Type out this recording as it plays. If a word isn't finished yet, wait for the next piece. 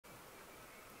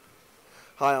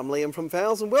Hi, I'm Liam from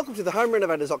Fowles and welcome to the Home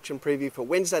Renovators auction preview for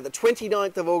Wednesday the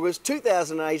 29th of August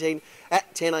 2018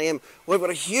 at 10 a.m. We've got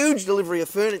a huge delivery of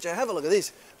furniture. Have a look at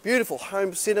this. Beautiful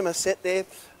home cinema set there.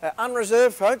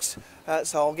 Unreserved, folks,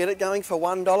 so I'll get it going for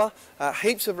 $1.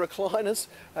 Heaps of recliners.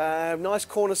 Nice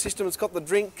corner system. It's got the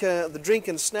drink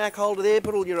and snack holder there.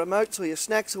 Put all your remotes or your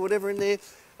snacks or whatever in there.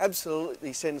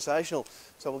 Absolutely sensational.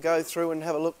 So we'll go through and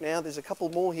have a look now. There's a couple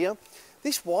more here.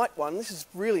 This white one, this is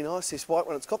really nice, this white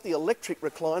one. It's got the electric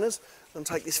recliners. I'll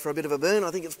take this for a bit of a burn.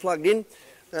 I think it's plugged in.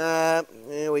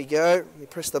 There we go. You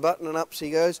press the button and up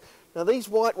she goes. Now these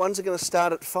white ones are going to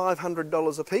start at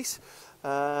 $500 a piece.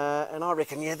 And I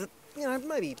reckon, yeah,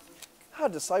 maybe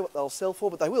hard to say what they'll sell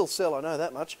for, but they will sell, I know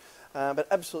that much. But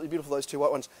absolutely beautiful, those two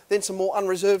white ones. Then some more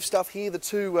unreserved stuff here, the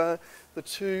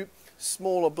two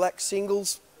smaller black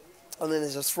singles. And then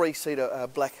there's a three-seater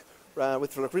black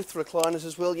with recliners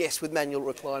as well, yes, with manual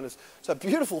recliners. So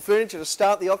beautiful furniture to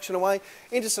start the auction away.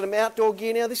 Into some outdoor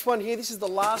gear now. This one here, this is the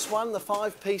last one, the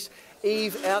 5-piece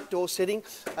Eve outdoor setting.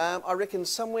 I reckon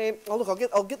somewhere, oh look,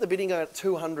 I'll get the bidding going at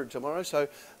 200 tomorrow, so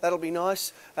that'll be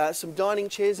nice. Some dining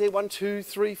chairs there, 1, 2,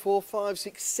 3, 4, 5,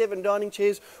 6, 7 dining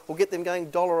chairs. We'll get them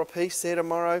going $1 a piece there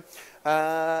tomorrow.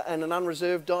 And an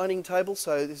unreserved dining table,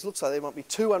 so this looks like there might be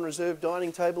 2 unreserved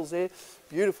dining tables there.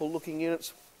 Beautiful looking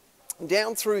units.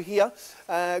 Down through here,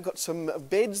 got some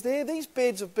beds there. These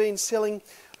beds have been selling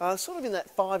sort of in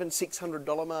that $500 and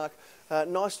 $600 mark.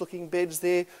 Nice looking beds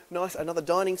there. Nice, another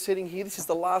dining setting here. This is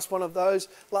the last one of those.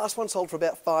 Last one sold for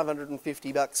about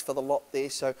 $550 for the lot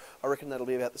there, so I reckon that'll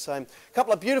be about the same. A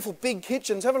couple of beautiful big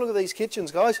kitchens. Have a look at these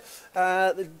kitchens, guys.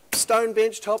 The stone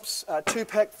bench tops,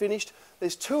 2-pack finished.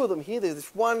 There's 2 of them here. There's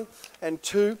 1 and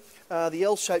 2. The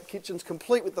L-shaped kitchens,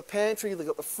 complete with the pantry. They've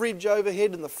got the fridge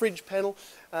overhead and the fridge panel.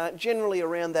 Generally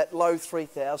around that low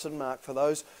 3,000 mark for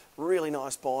those. Really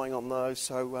nice buying on those,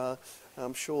 so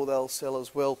I'm sure they'll sell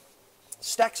as well.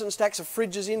 Stacks and stacks of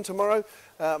fridges in tomorrow,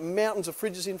 mountains of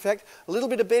fridges in fact. A little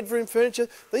bit of bedroom furniture.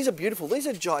 These are beautiful. These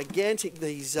are gigantic,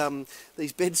 these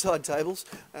bedside tables.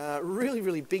 Really,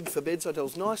 really big for bedside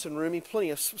tables. Nice and roomy, plenty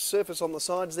of surface on the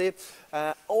sides there.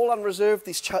 All unreserved,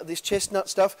 this chestnut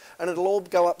stuff, and it'll all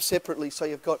go up separately. So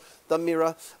you've got the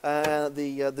mirror,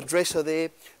 the dresser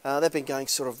there. They've been going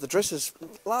sort of, the dressers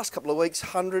last couple of weeks,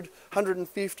 $100, $150,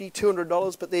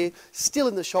 $200, but they're still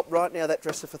in the shop right now, that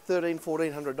dresser for $1,300,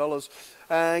 $1,400.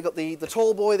 Got the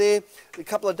tall boy there, a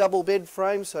couple of double bed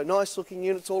frames, so nice looking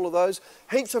units, all of those.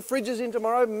 Heaps of fridges in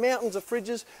tomorrow, mountains of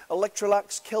fridges,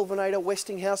 Electrolux, Kelvinator,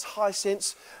 Westinghouse,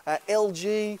 Hisense,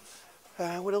 LG.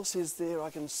 What else is there I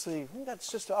can see? That's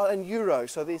just, and Euro,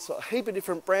 so there's a heap of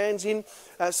different brands in.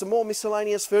 Some more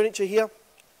miscellaneous furniture here,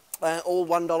 all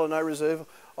 $1 no reserve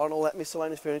on all that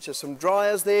miscellaneous furniture. Some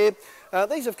dryers there.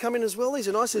 These have come in as well. These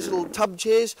are nice, these little tub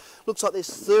chairs. Looks like there's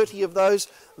 30 of those.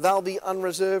 They'll be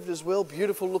unreserved as well.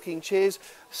 Beautiful looking chairs.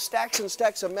 Stacks and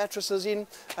stacks of mattresses in,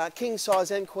 king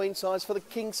size and queen size. For the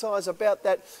king size, about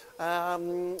that,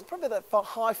 probably that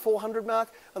high 400 mark,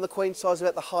 and the queen size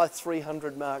about the high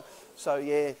 300 mark. So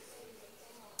yeah.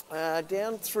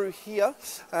 Down through here,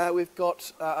 we've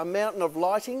got a mountain of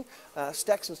lighting,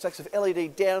 stacks and stacks of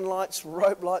LED downlights,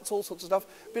 rope lights, all sorts of stuff.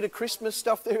 Bit of Christmas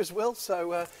stuff there as well,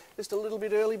 so just a little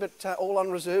bit early, but all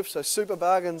unreserved, so super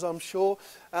bargains, I'm sure.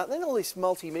 Then all this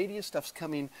multimedia stuff's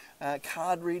come in,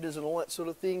 card readers and all that sort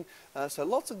of thing. So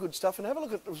lots of good stuff, and have a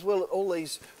look at as well at all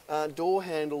these door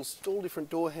handles, all different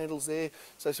door handles there.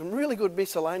 So some really good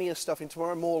miscellaneous stuff in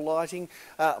tomorrow, more lighting,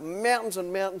 mountains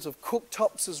and mountains of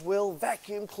cooktops as well,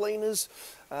 vacuum cleaners,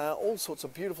 all sorts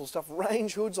of beautiful stuff.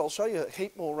 Range hoods, I'll show you a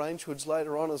heap more range hoods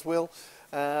later on as well.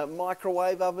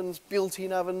 Microwave ovens,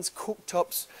 built-in ovens,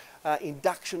 cooktops,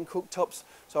 induction cooktops.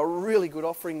 So a really good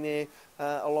offering there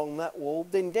along that wall.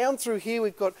 Then down through here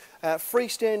we've got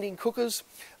freestanding cookers.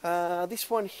 This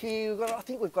one here, I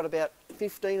think we've got about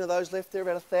 15 of those left there,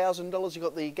 about $1,000. You've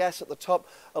got the gas at the top,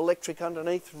 electric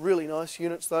underneath. Really nice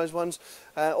units, those ones.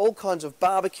 All kinds of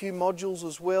barbecue modules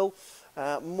as well.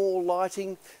 More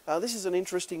lighting. This is an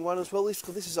interesting one as well. This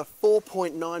is a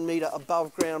 4.9 metre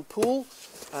above ground pool,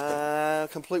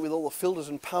 complete with all the filters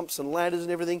and pumps and ladders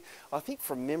and everything. I think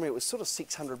from memory it was sort of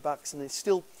 $600, and there's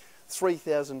still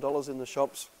 $3,000 in the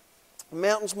shops.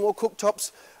 Mountains, more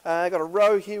cooktops. Got a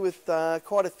row here with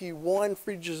quite a few wine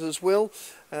fridges as well.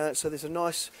 So there's a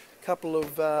nice couple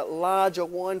of larger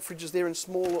wine fridges there and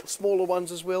smaller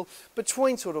ones as well,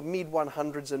 between sort of mid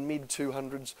 100s and mid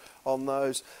 200s on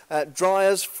those.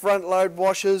 Dryers, front load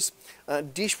washers,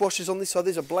 dishwashers on this side.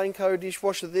 There's a Blanco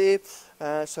dishwasher there,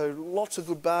 so lots of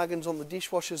good bargains on the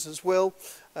dishwashers as well.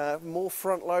 More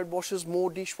front load washers,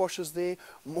 more dishwashers there,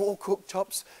 more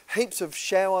cooktops, heaps of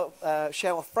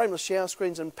frameless shower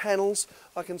screens and panels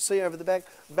I can see over the back.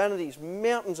 Vanities,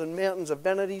 mountains and mountains of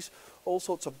vanities. All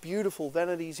sorts of beautiful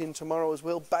vanities in tomorrow as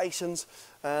well. Basins,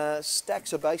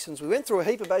 stacks of basins. We went through a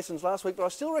heap of basins last week, but I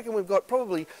still reckon we've got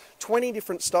probably 20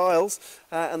 different styles,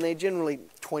 and they're generally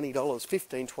 $20,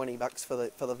 $15, $20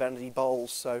 for the vanity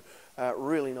bowls. So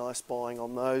really nice buying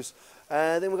on those.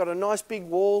 Then we've got a nice big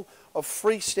wall of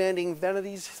freestanding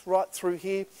vanities right through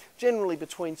here, generally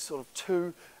between sort of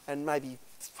 2 and maybe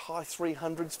high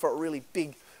 300s for a really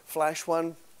big flash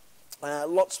one.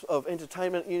 Lots of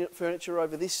entertainment unit furniture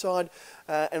over this side,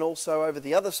 and also over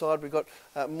the other side we've got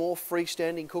more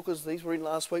freestanding cookers. These were in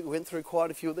last week. We went through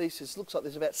quite a few of these. It looks like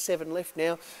there's about 7 left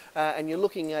now, and you're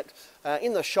looking at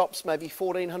in the shops maybe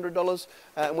 $1,400,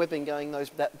 and we've been going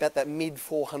about that mid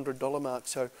 $400 mark.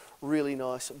 So really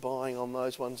nice buying on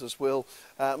those ones as well.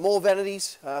 More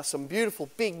vanities, some beautiful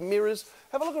big mirrors.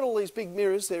 Have a look at all these big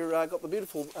mirrors. They've got the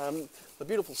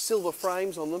beautiful silver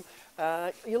frames on them.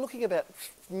 You're looking about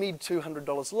mid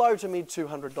 $200, low to mid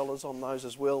 $200 on those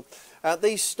as well.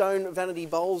 These stone vanity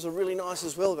bowls are really nice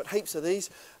as well. We've got heaps of these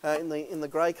in the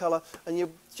grey colour, and you're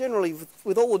generally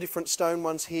with all the different stone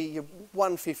ones here, you're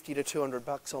 $150 to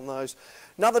 $200 on those.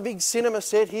 Another big cinema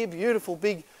set here, beautiful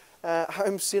big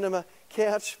home cinema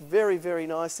couch, very, very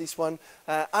nice this one.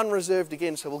 Unreserved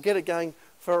again, so we'll get it going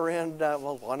for around,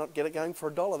 well, why not get it going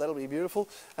for $1? That'll be beautiful.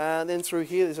 And then through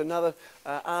here there's another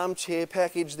armchair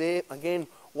package there, again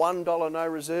 $1 no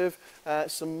reserve.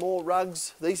 Some more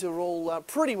rugs. These are all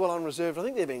pretty well unreserved. I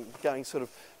think they've been going sort of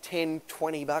 $10,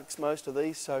 $20 most of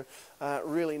these, so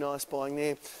really nice buying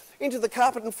there. Into the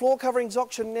carpet and floor coverings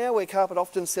auction now, where carpet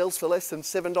often sells for less than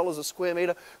 $7 a square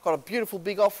metre. Got a beautiful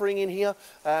big offering in here.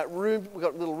 We've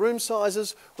got little room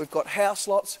sizes, we've got house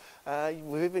lots,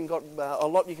 we've even got a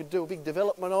lot you could do a big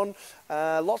development on.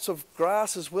 Lots of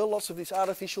grass as well, lots of this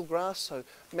artificial grass, so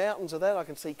mountains of that. I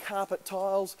can see carpet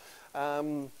tiles.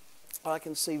 I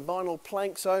can see vinyl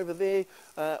planks over there,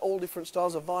 all different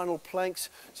styles of vinyl planks.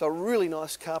 So a really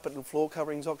nice carpet and floor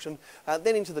coverings auction.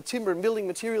 Then into the timber and building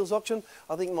materials auction.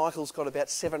 I think Michael's got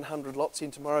about 700 lots in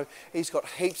tomorrow. He's got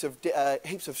heaps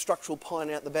of structural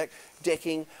pine out the back,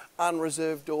 decking,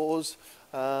 unreserved doors,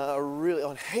 really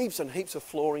on heaps and heaps of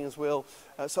flooring as well.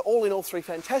 So all in all, 3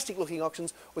 fantastic looking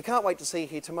auctions. We can't wait to see you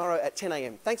here tomorrow at 10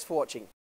 AM. Thanks for watching.